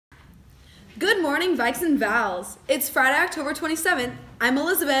Good morning, Vikes and Vals. It's Friday, October 27th. I'm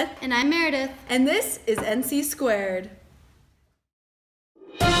Elizabeth. And I'm Meredith. And this is NC Squared.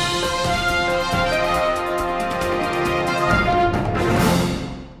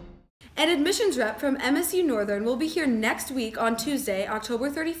 An admissions rep from MSU Northern will be here next week on Tuesday,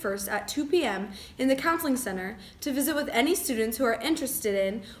 October 31st at 2 p.m. in the Counseling Center to visit with any students who are interested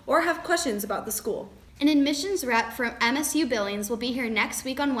in or have questions about the school. An admissions rep from MSU Billings will be here next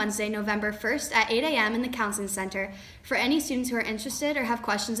week on Wednesday, November 1st at 8 a.m. in the Counseling Center for any students who are interested or have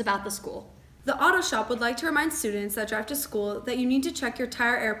questions about the school. The Auto Shop would like to remind students that drive to school that you need to check your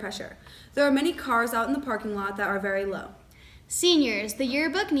tire air pressure. There are many cars out in the parking lot that are very low. Seniors, the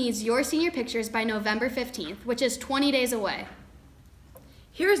yearbook needs your senior pictures by November 15th, which is 20 days away.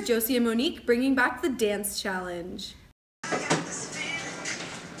 Here is Josie and Monique bringing back the dance challenge.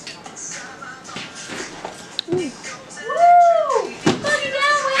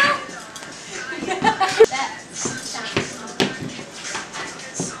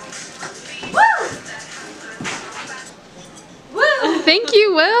 Thank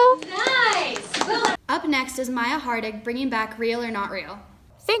you, Will. Nice! Up next is Maya Hardig bringing back Real or Not Real.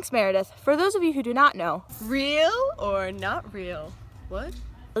 Thanks, Meredith. For those of you who do not know, Real or Not Real? What?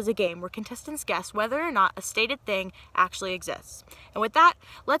 is a game where contestants guess whether or not a stated thing actually exists. And with that,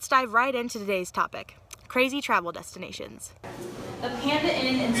 let's dive right into today's topic, crazy travel destinations. The Panda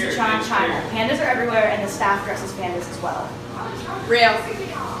Inn in Sichuan, China. Pandas are everywhere and the staff dresses pandas as well. Real.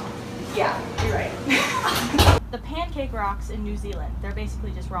 Yeah, you're right. The Pancake Rocks in New Zealand. They're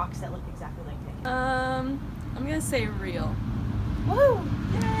basically just rocks that look exactly like pancakes. I'm gonna say real. Woohoo!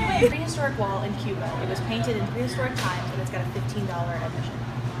 Yay! Prehistoric wall in Cuba. It was painted in prehistoric times and it's got a $15 admission.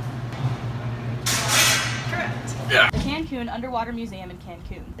 Correct. Yeah. The Cancun Underwater Museum in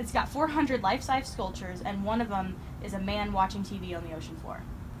Cancun. It's got 400 life-size sculptures and one of them is a man watching TV on the ocean floor.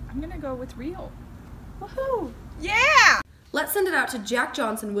 I'm gonna go with real. Woohoo! Yeah! Let's send it out to Jack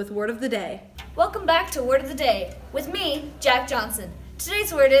Johnson with Word of the Day. Welcome back to Word of the Day with me, Jack Johnson.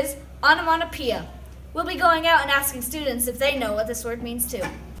 Today's word is onomatopoeia. We'll be going out and asking students if they know what this word means too.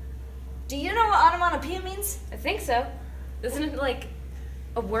 Do you know what onomatopoeia means? I think so. Isn't it like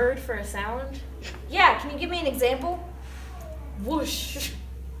a word for a sound? Yeah, can you give me an example? Whoosh.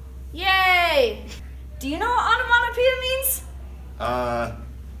 Yay! Do you know what onomatopoeia means?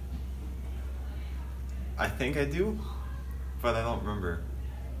 I think I do, but I don't remember,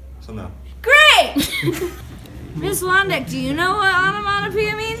 so no. Great! Ms. Wandek, do you know what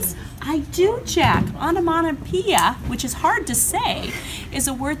onomatopoeia means? I do, Jack. Onomatopoeia, which is hard to say, is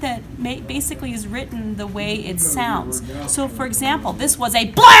a word that basically is written the way it sounds. So, for example, this was a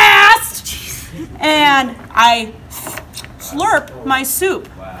blast, and I slurp my soup.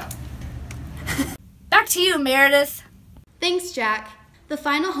 Back to you, Meredith. Thanks, Jack. The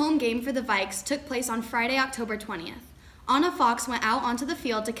final home game for the Vikes took place on Friday, October 20th. Anna Fox went out onto the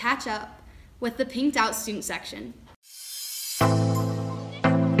field to catch up with the pinked out student section.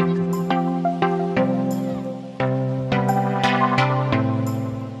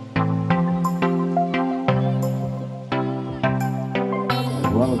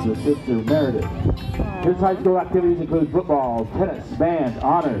 Well as her sister Meredith. His high school activities include football, tennis, band,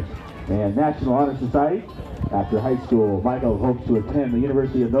 honors, and National Honor Society. After high school, Michael hopes to attend the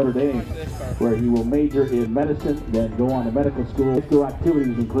University of Notre Dame, where he will major in medicine, then go on to medical school. High school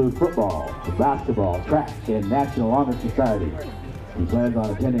activities include football, basketball, track, and National Honor Society. He plans on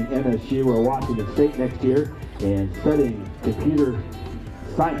attending MSU or Washington State next year and studying computer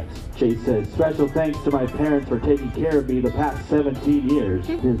science. Chase says, special thanks to my parents for taking care of me the past 17 years.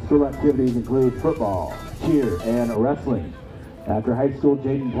 His school activities include football, cheer, and wrestling. After high school,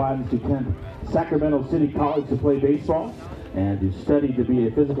 Jaden plans to attend Sacramento City College to play baseball and to study to be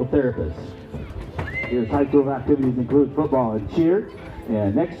a physical therapist. His high school activities include football and cheer.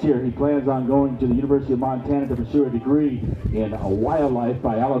 And next year, he plans on going to the University of Montana to pursue a degree in wildlife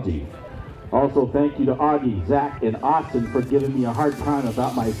biology. Also, thank you to Augie, Zach, and Austin for giving me a hard time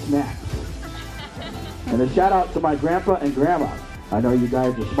about my snacks. And a shout out to my grandpa and grandma. I know you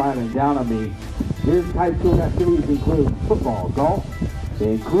guys are smiling down on me. His high school activities include football, golf,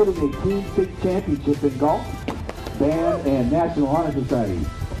 including a team state championship in golf, band, and National Honor Society.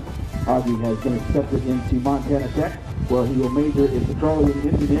 Augie has been accepted into Montana Tech, where he will major in petroleum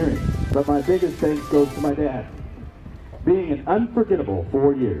engineering. But my biggest thanks goes to my dad. Being an unforgettable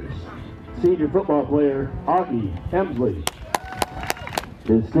 4 years. Senior football player, Augie Hemsley.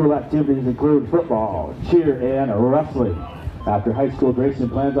 His school activities include football, cheer, and wrestling. After high school,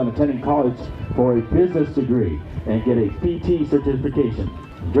 Grayson plans on attending college for a business degree and get a PT certification.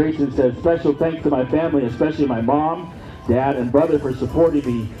 Grayson says, special thanks to my family, especially my mom, dad, and brother for supporting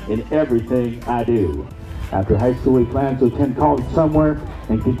me in everything I do. After high school, he plans to attend college somewhere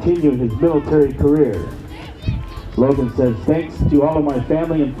and continue his military career. Logan says, thanks to all of my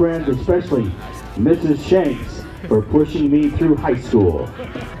family and friends, especially Mrs. Shanks, for pushing me through high school.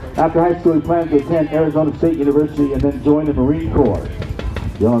 After high school, he plans to attend Arizona State University and then join the Marine Corps.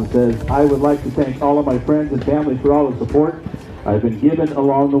 Dylan says, I would like to thank all of my friends and family for all the support I've been given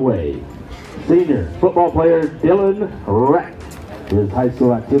along the way. Senior football player Dylan Reck. His high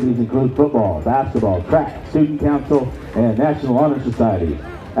school activities include football, basketball, track, student council, and National Honor Society.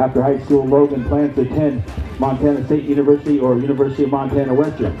 After high school, Logan plans to attend Montana State University or University of Montana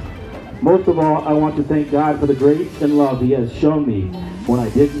Western. Most of all, I want to thank God for the grace and love He has shown me when I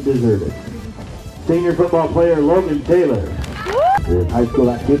didn't deserve it. Senior football player Logan Taylor. His high school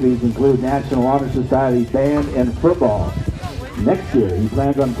activities include National Honor Society, band, and football. Next year, he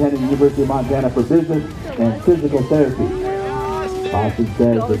plans on attending the University of Montana for business and physical therapy. Austin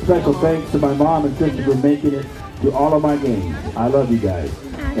says, a special thanks to my mom and sister for making it to all of my games. I love you guys.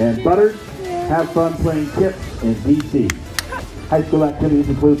 And Butters, have fun playing tips in DC. High school activities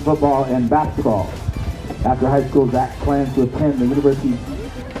include football and basketball. After high school, Zach plans to attend the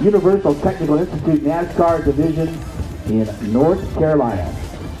Universal Technical Institute NASCAR division in North Carolina.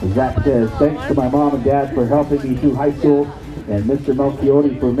 Zach says, thanks to my mom and dad for helping me through high school and Mr.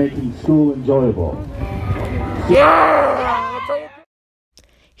 Melchiotti for making school enjoyable. Yeah!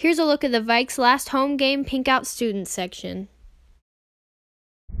 Here's a look at the Vikes' last home game Pink Out Students section.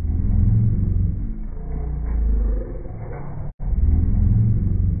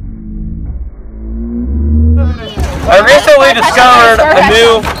 I recently discovered a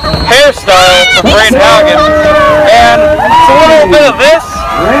new hairstyle from Brain Haugen, and it's a little bit of this,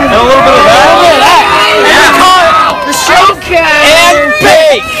 and a little bit of that. The show and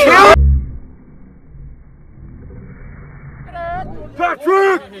bake!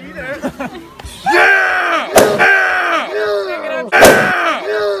 Patrick! Yeah!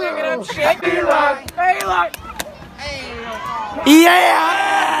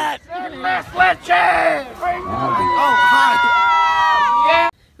 Yeah!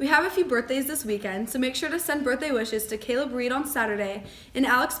 We have a few birthdays this weekend, so make sure to send birthday wishes to Caleb Reed on Saturday and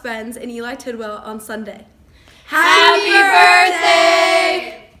Alex Benz and Eli Tidwell on Sunday. Happy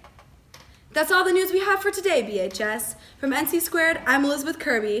birthday! That's all the news we have for today, BHS. From NC Squared, I'm Elizabeth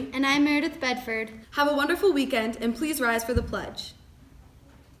Kirby. And I'm Meredith Bedford. Have a wonderful weekend, and please rise for the pledge.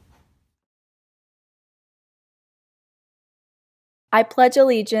 I pledge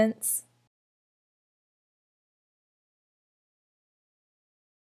allegiance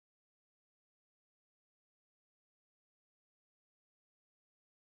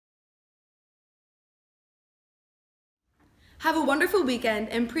Have a wonderful weekend,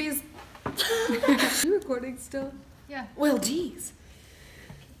 and please... Are you recording still? Yeah. Well, geez.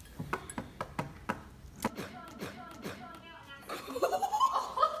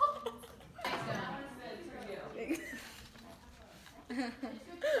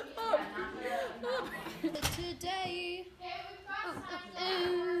 Today.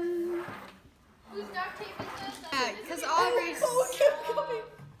 Whose duct tape is this? Because Aubrey's.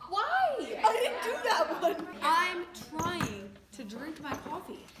 Why? I didn't do that one. I'm trying to drink my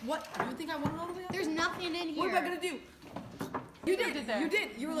coffee. What? You think I want it all the way up? There's nothing in here. What am I gonna do? You did. You did.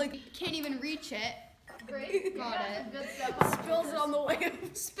 You were like. Can't even reach it. Great. Got it. Spills it on the way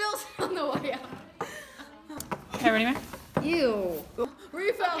up. Spills it on the way up. Okay, ready, man? Ew.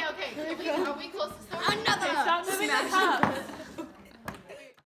 Refill. Okay. Are we close to starting? Another. Okay, stop moving the cup.